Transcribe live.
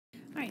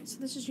Alright, so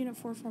this is Unit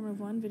 4, Form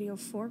 1, Video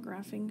 4,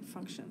 Graphing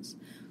Functions.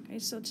 Okay,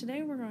 so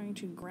today we're going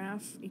to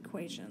graph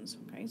equations.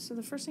 Okay, so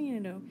the first thing you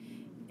need to know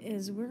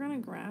is we're going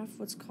to graph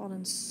what's called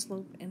in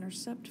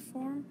slope-intercept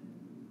form.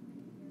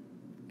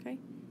 Okay,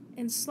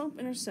 in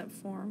slope-intercept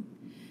form,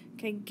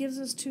 okay, gives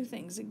us two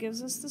things. It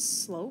gives us the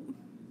slope,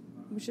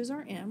 which is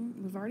our m,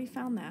 we've already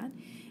found that,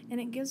 and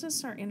it gives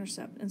us our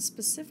intercept, and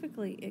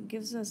specifically it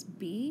gives us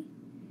b,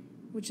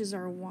 which is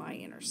our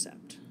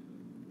y-intercept.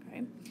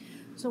 Okay.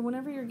 So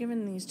whenever you're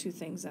given these two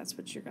things, that's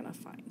what you're going to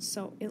find.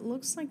 So it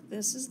looks like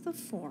this is the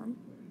form.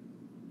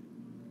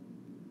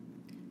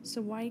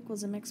 So y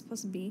equals mx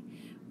plus b,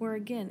 where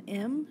again,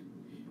 m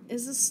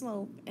is the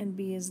slope and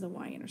b is the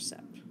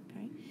y-intercept.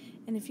 Okay?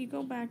 And if you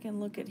go back and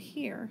look at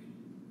here,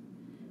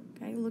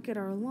 okay, look at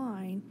our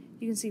line,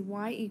 you can see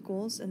y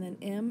equals and then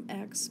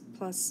mx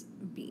plus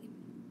b.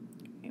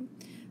 Okay?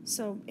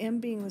 So m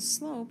being the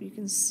slope, you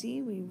can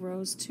see we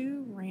rose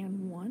 2,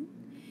 ran 1.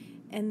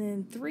 And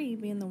then 3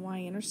 being the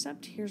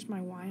y-intercept, here's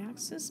my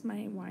y-axis.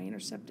 My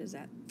y-intercept is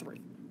at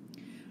 3.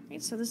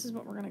 Right, so this is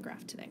what we're going to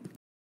graph today.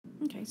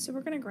 Okay, so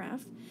we're going to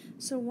graph.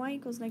 So y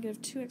equals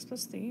negative 2x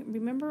plus 3.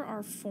 Remember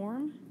our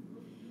form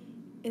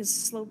is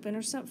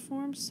slope-intercept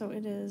form, so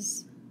it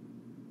is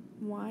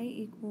y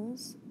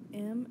equals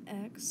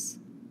mx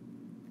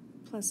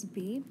plus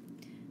b.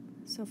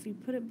 So if you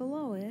put it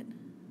below it,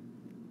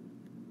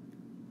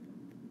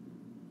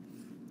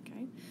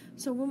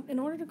 so in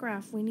order to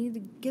graph, we need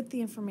to get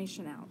the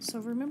information out. So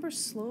remember,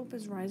 slope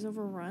is rise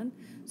over run,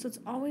 so it's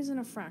always in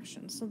a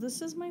fraction. So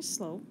this is my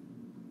slope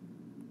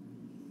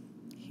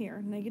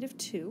here, negative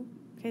 2.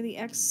 Okay, the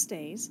x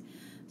stays.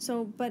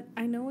 So, but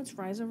I know it's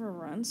rise over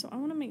run, so I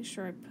want to make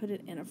sure I put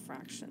it in a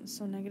fraction.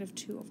 So negative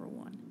 2 over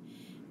 1.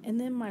 And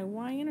then my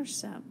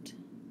y-intercept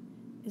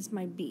is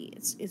my b.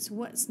 It's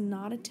what's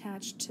not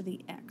attached to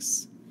the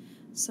x.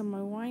 So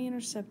my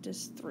y-intercept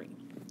is 3.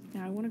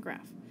 Now I want to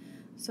graph.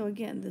 So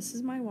again, this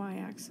is my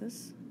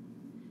y-axis,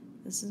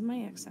 this is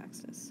my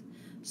x-axis.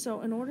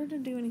 So in order to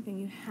do anything,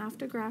 you have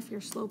to graph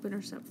your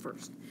slope-intercept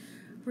first.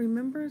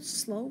 Remember,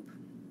 slope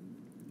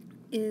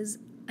is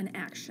an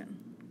action,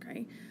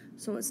 okay?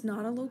 So it's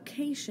not a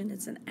location,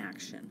 it's an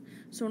action.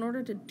 So in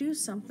order to do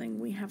something,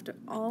 we have to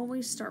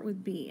always start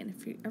with b. And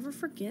if you ever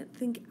forget,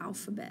 think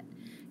alphabet.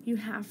 You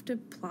have to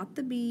plot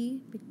the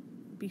b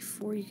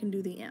before you can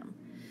do the m.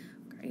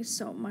 Okay,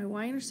 so my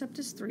y-intercept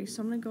is 3,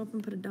 so I'm going to go up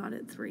and put a dot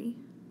at 3.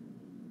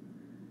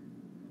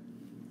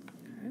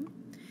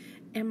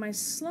 And my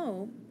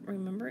slope,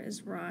 remember,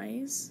 is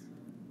rise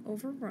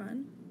over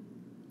run.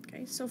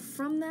 Okay, so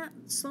from that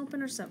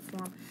slope-intercept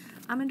form,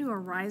 I'm going to do a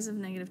rise of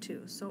negative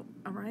 2. So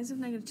a rise of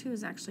negative 2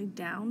 is actually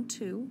down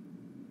 2.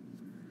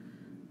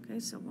 Okay,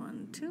 so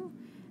 1, 2.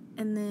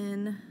 And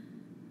then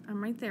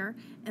I'm right there.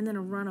 And then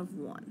a run of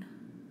 1.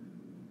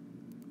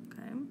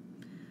 Okay,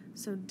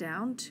 so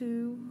down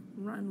 2,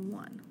 run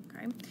 1.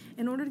 Okay,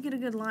 in order to get a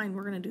good line,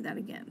 we're going to do that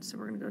again. So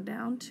we're going to go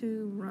down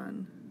 2,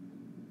 run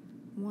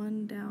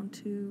 1, down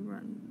 2,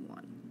 run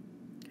 1.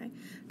 Okay.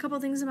 A couple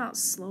things about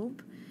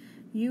slope.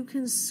 You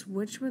can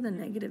switch where the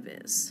negative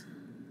is.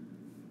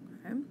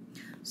 Okay.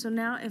 So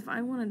now if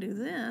I want to do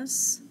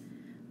this,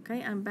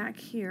 okay, I'm back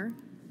here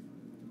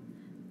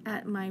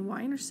at my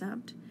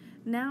y-intercept.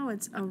 Now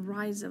it's a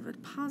rise of a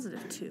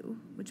positive 2,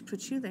 which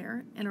puts you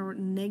there, and a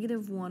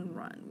negative 1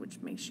 run, which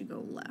makes you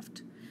go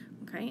left.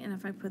 Okay, and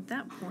if I put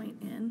that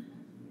point in,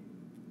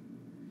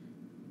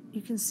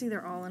 you can see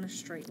they're all in a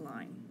straight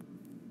line.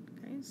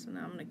 So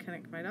now I'm going to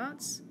connect my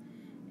dots,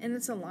 and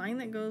it's a line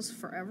that goes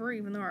forever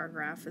even though our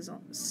graph is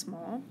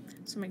small,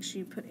 so make sure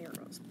you put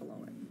arrows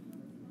below it.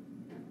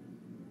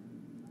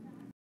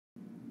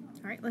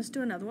 Alright, let's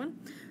do another one.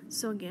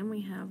 So again,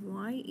 we have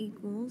y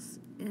equals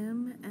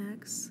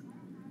mx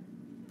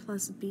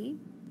plus b.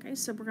 Okay,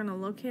 so we're going to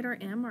locate our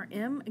m. Our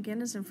m,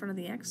 again, is in front of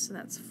the x, so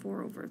that's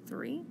 4 over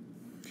 3.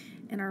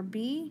 And our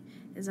b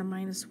is a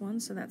minus 1,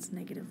 so that's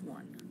negative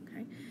 1.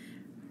 Okay.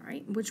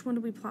 Right, which one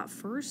do we plot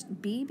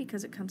first? B,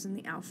 because it comes in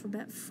the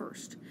alphabet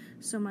first.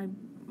 So my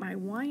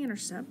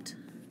y-intercept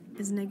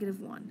is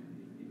negative 1.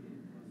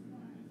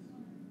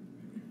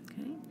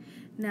 Okay.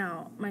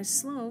 Now my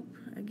slope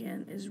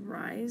again is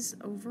rise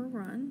over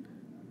run.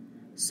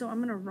 So I'm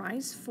going to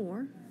rise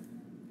 4.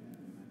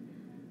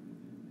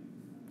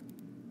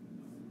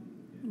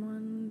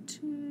 1,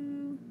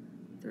 2,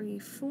 3,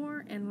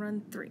 4, and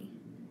run 3.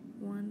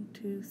 1,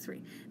 2,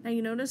 3. Now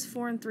you notice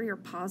 4 and 3 are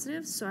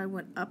positive, so I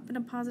went up in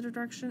a positive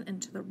direction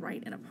and to the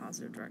right in a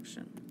positive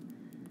direction.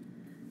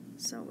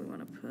 So we want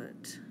to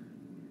put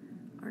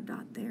our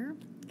dot there.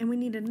 And we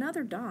need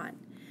another dot.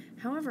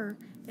 However,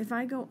 if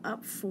I go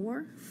up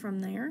 4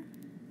 from there,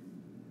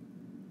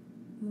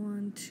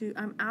 1, 2,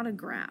 I'm out of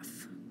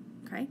graph.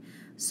 Okay?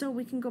 So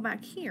we can go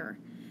back here.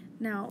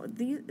 Now,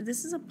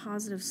 this is a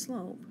positive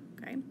slope,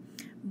 okay?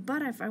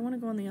 But if I want to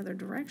go in the other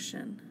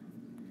direction,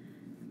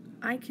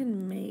 I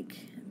can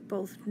make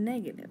both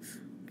negative,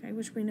 okay,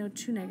 which we know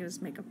 2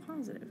 negatives make a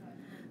positive.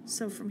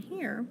 So from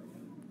here,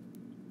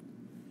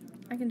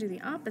 I can do the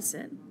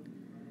opposite,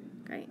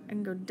 okay? I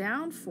can go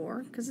down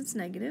 4 because it's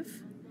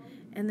negative,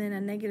 and then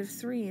a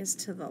 -3 is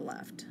to the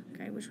left,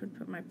 okay, which would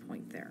put my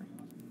point there.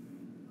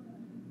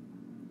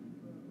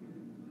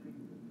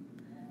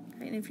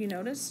 Okay, and if you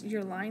notice,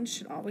 your line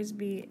should always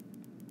be,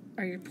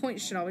 or your point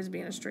should always be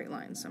in a straight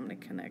line. So I'm going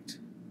to connect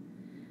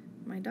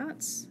my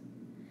dots,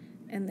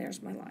 and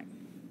there's my line.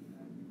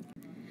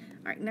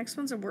 All right, next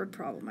one's a word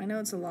problem. I know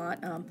it's a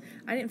lot.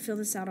 I didn't fill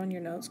this out on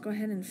your notes. Go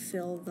ahead and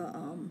fill the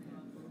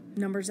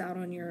numbers out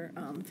on your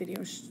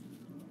video.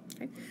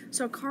 Okay.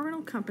 So a car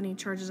rental company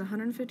charges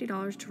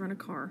 $150 to rent a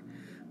car,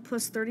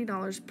 plus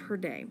 $30 per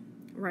day.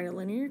 Write a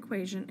linear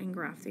equation and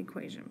graph the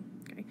equation.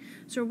 Okay.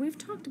 So we've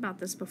talked about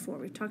this before.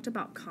 We've talked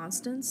about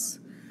constants,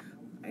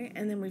 okay?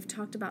 And then we've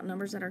talked about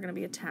numbers that are going to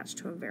be attached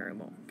to a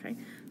variable. Okay.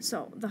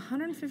 So the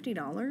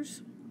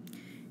 $150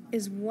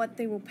 is what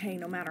they will pay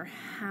no matter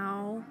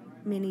how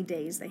many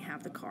days they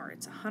have the car.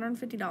 It's a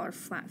 $150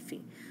 flat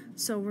fee.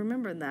 So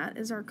remember, that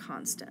is our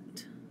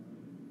constant.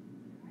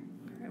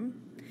 Okay.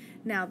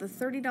 Now the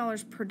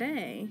 $30 per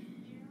day,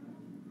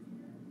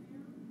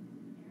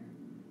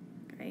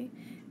 okay,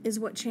 is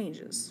what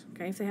changes.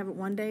 Okay, if they have it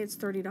one day, it's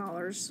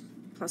 $30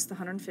 plus the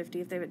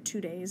 $150. If they have it 2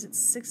 days, it's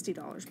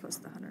 $60 plus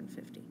the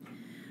 $150.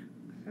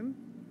 Okay.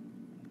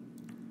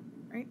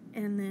 Right,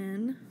 and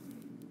then,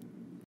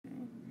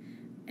 okay,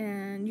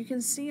 and you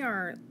can see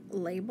our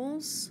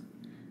labels,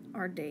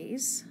 our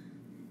days,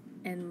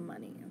 and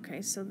money.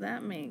 Okay, so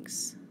that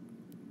makes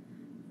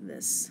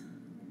this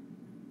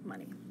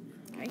money.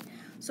 Okay,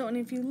 so and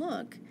if you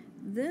look,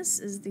 this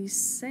is the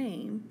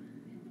same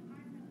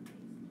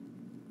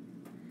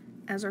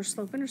as our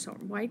slope-intercept.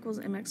 Y equals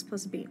mx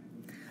plus b.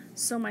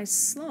 So my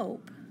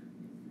slope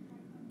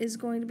is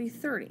going to be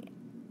 30.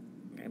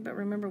 Okay, but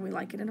remember, we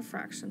like it in a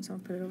fraction, so I'll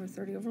put it over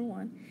 30 over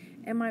 1.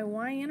 And my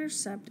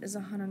y-intercept is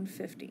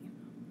 150.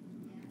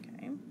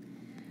 Okay, all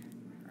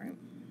right.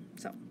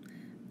 So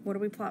what do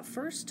we plot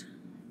first?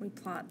 We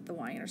plot the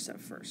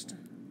y-intercept first.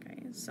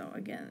 Okay, so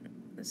again,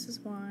 this is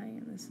y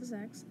and this is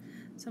x.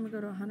 So I'm going to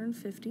go to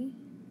 150.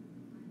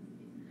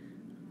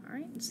 All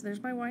right, so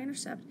there's my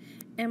y-intercept.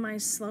 And my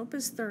slope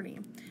is 30.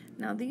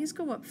 Now these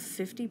go up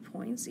 50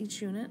 points.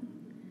 Each unit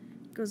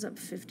goes up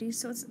 50.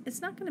 So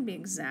it's not going to be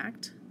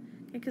exact,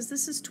 okay, because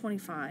this is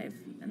 25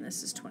 and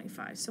this is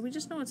 25. So we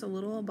just know it's a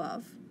little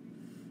above.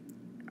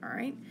 All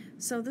right,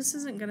 so this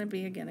isn't going to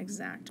be, again,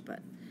 exact,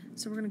 but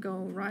so we're going to go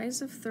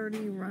rise of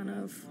 30, run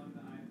of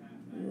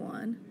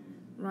 1,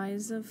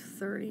 rise of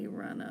 30,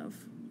 run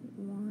of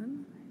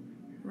 1,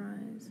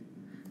 rise.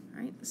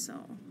 All right,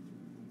 so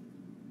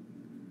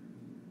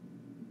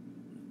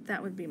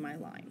that would be my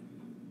line.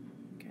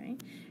 Okay,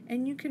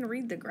 and you can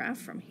read the graph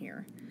from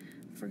here.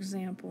 For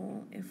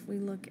example, if we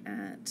look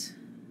at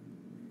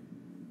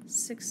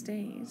 6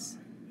 days,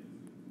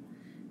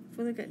 if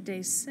we look at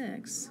day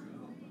 6,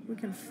 we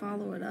can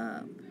follow it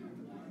up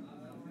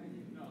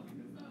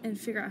and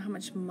figure out how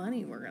much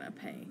money we're going to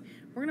pay.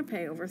 We're going to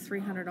pay over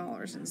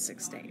 $300 in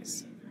 6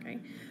 days. Okay.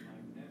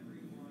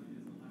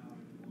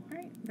 All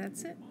right,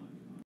 that's it.